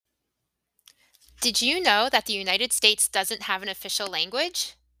Did you know that the United States doesn't have an official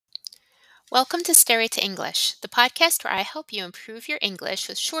language? Welcome to Stereo to English, the podcast where I help you improve your English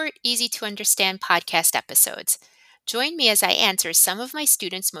with short, easy to understand podcast episodes. Join me as I answer some of my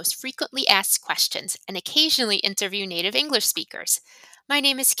students' most frequently asked questions and occasionally interview native English speakers. My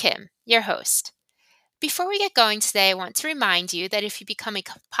name is Kim, your host. Before we get going today, I want to remind you that if you become a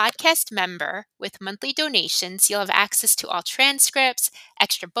podcast member with monthly donations, you'll have access to all transcripts,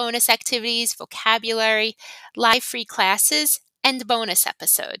 extra bonus activities, vocabulary, live free classes, and bonus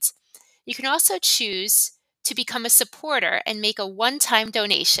episodes. You can also choose to become a supporter and make a one-time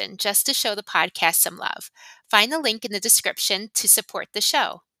donation just to show the podcast some love. Find the link in the description to support the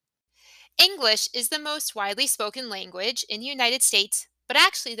show. English is the most widely spoken language in the United States, but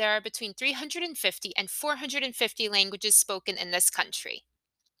actually there are between 350 and 450 languages spoken in this country.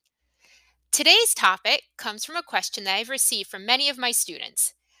 Today's topic comes from a question that I've received from many of my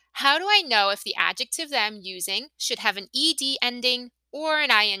students. How do I know if the adjective that I'm using should have an ed ending or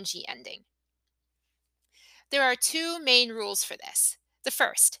an ing ending? There are two main rules for this. The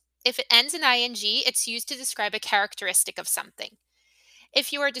first, if it ends in ing, it's used to describe a characteristic of something.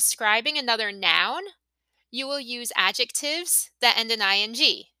 If you are describing another noun, you will use adjectives that end in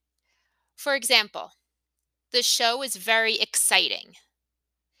ing. For example, the show is very exciting.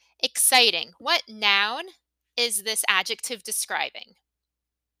 Exciting. What noun is this adjective describing?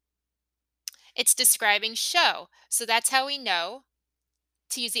 It's describing show, so that's how we know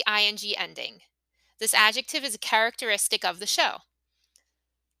to use the ing ending. This adjective is a characteristic of the show.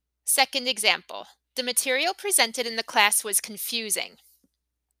 Second example, the material presented in the class was confusing.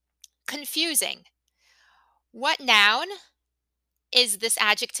 Confusing. What noun is this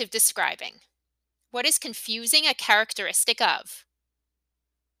adjective describing? What is confusing a characteristic of?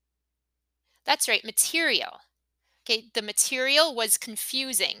 That's right, material. Okay, the material was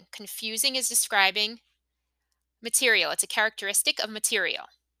confusing. Confusing is describing material. It's a characteristic of material.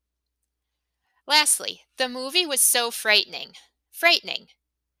 Lastly, the movie was so frightening. Frightening.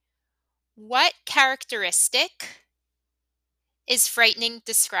 What characteristic is frightening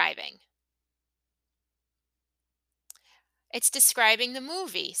describing? It's describing the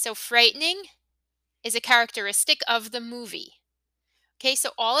movie. So frightening is a characteristic of the movie. Okay,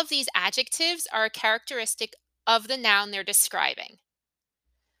 so all of these adjectives are a characteristic of the noun they're describing.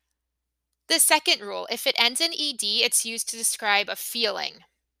 The second rule, if it ends in ed, it's used to describe a feeling.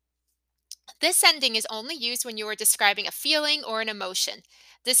 This ending is only used when you are describing a feeling or an emotion.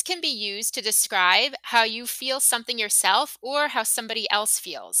 This can be used to describe how you feel something yourself or how somebody else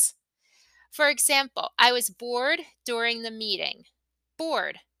feels. For example, I was bored during the meeting.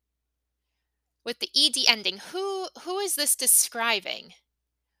 Bored. With the ed ending, who is this describing?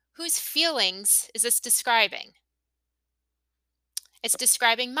 Whose feelings is this describing? It's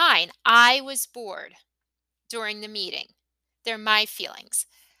describing mine. I was bored during the meeting. They're my feelings.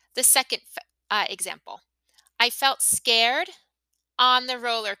 The second example, I felt scared on the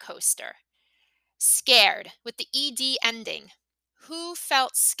roller coaster. Scared with the ed ending. Who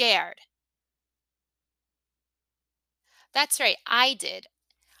felt scared? That's right, I did.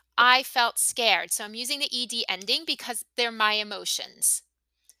 I felt scared. So I'm using the ed ending because they're my emotions.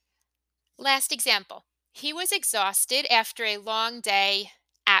 Last example, he was exhausted after a long day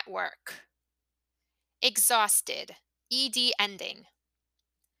at work. Exhausted, ed ending.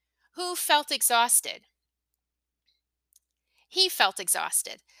 Who felt exhausted? He felt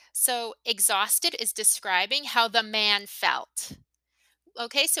exhausted. So exhausted is describing how the man felt.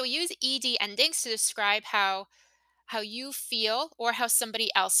 Okay, so we use ed endings to describe how you feel or how somebody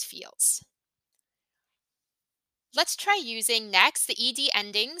else feels. Let's try using next the ed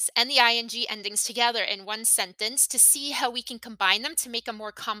endings and the ing endings together in one sentence to see how we can combine them to make a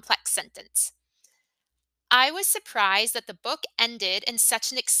more complex sentence. I was surprised that the book ended in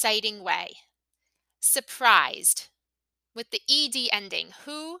such an exciting way. Surprised with the ed ending.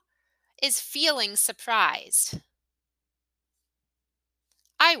 Who is feeling surprised?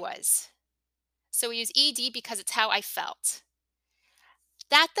 I was. So we use ed because it's how I felt.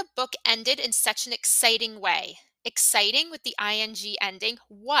 That the book ended in such an exciting way. Exciting with the ing ending.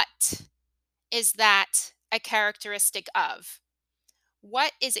 What is that a characteristic of?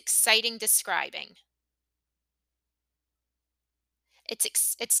 What is exciting describing?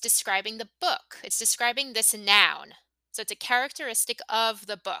 It's describing the book. It's describing this noun. So it's a characteristic of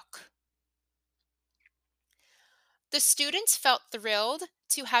the book. The students felt thrilled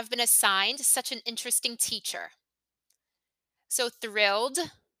to have been assigned such an interesting teacher. So thrilled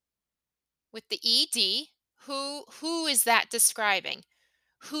with the ed, who is that describing?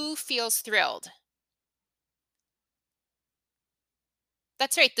 Who feels thrilled?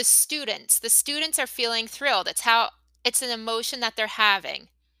 That's right, the students. The students are feeling thrilled. It's an emotion that they're having.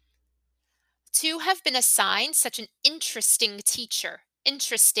 To have been assigned such an interesting teacher.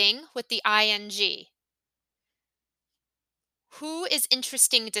 Interesting with the ing. Who is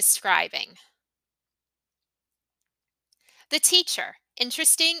interesting describing? The teacher.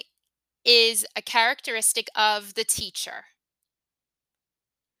 Interesting is a characteristic of the teacher.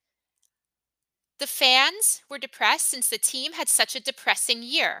 The fans were depressed since the team had such a depressing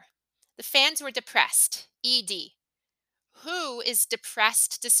year. The fans were depressed. ED. Who is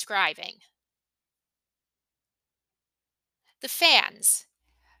depressed describing? The fans.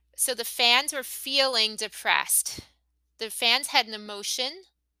 So the fans were feeling depressed. The fans had an emotion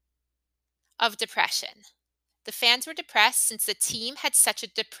of depression. The fans were depressed since the team had such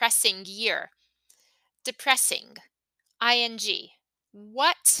a depressing year. Depressing. ing.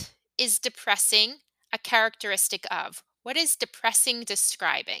 What is depressing a characteristic of? What is depressing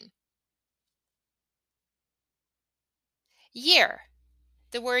describing? Year.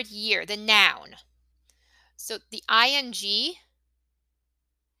 The word year, the noun. So the ing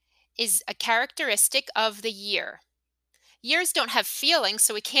is a characteristic of the year. Years don't have feelings,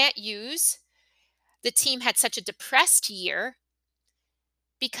 so we can't use the team had such a depressed year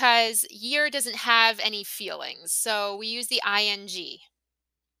because year doesn't have any feelings. So we use the ing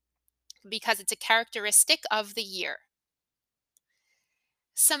because it's a characteristic of the year.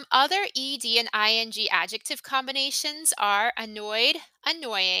 Some other ed and ing adjective combinations are annoyed,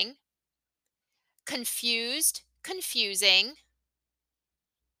 annoying, confused, confusing,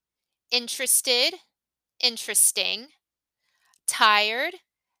 interested, interesting, tired,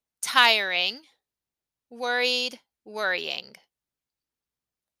 tiring, worried, worrying.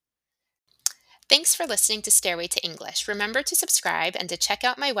 Thanks for listening to Stairway to English. Remember to subscribe and to check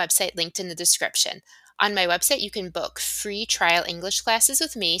out my website linked in the description. On my website, you can book free trial English classes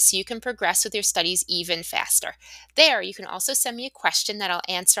with me so you can progress with your studies even faster. There, you can also send me a question that I'll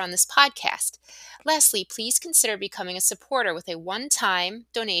answer on this podcast. Lastly, please consider becoming a supporter with a one-time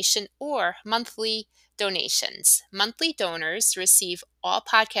donation or monthly donations. Monthly donors receive all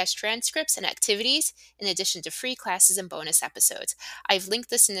podcast transcripts and activities in addition to free classes and bonus episodes. I've linked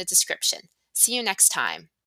this in the description. See you next time.